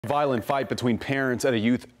Violent fight between parents at a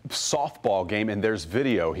youth softball game, and there's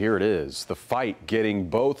video. Here it is. The fight getting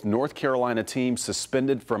both North Carolina teams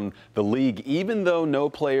suspended from the league, even though no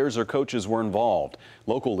players or coaches were involved.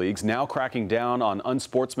 Local leagues now cracking down on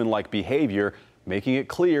unsportsmanlike behavior, making it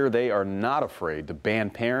clear they are not afraid to ban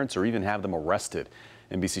parents or even have them arrested.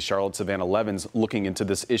 NBC Charlotte's Savannah Levin's looking into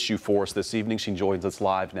this issue for us this evening. She joins us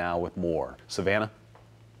live now with more. Savannah?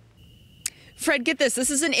 Fred, get this.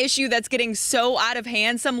 This is an issue that's getting so out of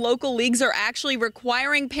hand. Some local leagues are actually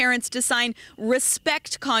requiring parents to sign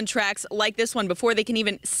respect contracts like this one before they can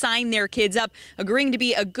even sign their kids up, agreeing to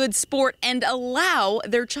be a good sport and allow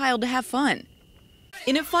their child to have fun.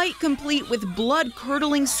 In a fight complete with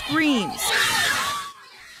blood-curdling screams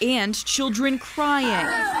and children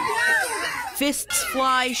crying. Fists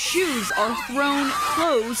fly, shoes are thrown,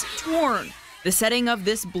 clothes torn. The setting of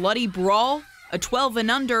this bloody brawl? A 12 and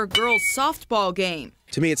under girls softball game.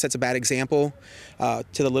 To me, it sets a bad example to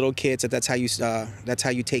the little kids that's how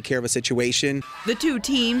you take care of a situation. The two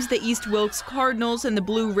teams, the East Wilkes Cardinals and the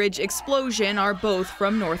Blue Ridge Explosion, are both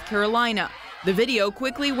from North Carolina. The video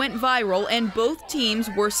quickly went viral and both teams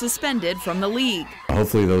were suspended from the league.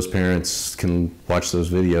 Hopefully those parents can watch those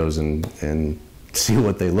videos and see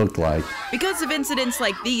what they looked like. Because of incidents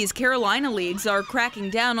like these, Carolina leagues are cracking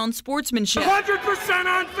down on sportsmanship.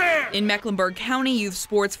 100% unfair! In Mecklenburg County youth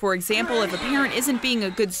sports, for example, if a parent isn't being a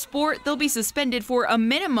good sport, they'll be suspended for a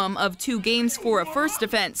minimum of 2 games for a first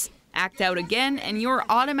offense. Act out again and you're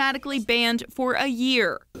automatically banned for a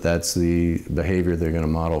year. That's the behavior they're going to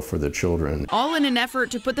model for the children. All in an effort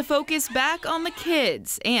to put the focus back on the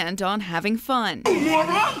kids and on having fun.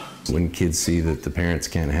 When kids see that the parents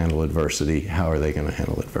can't handle adversity, how are they going to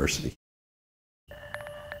handle adversity?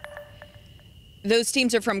 Those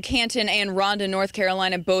teams are from Canton and Rhonda, North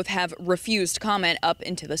Carolina. Both have refused comment up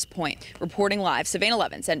until this point. Reporting live, Savannah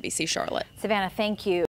Levin's NBC Charlotte. Savannah, thank you.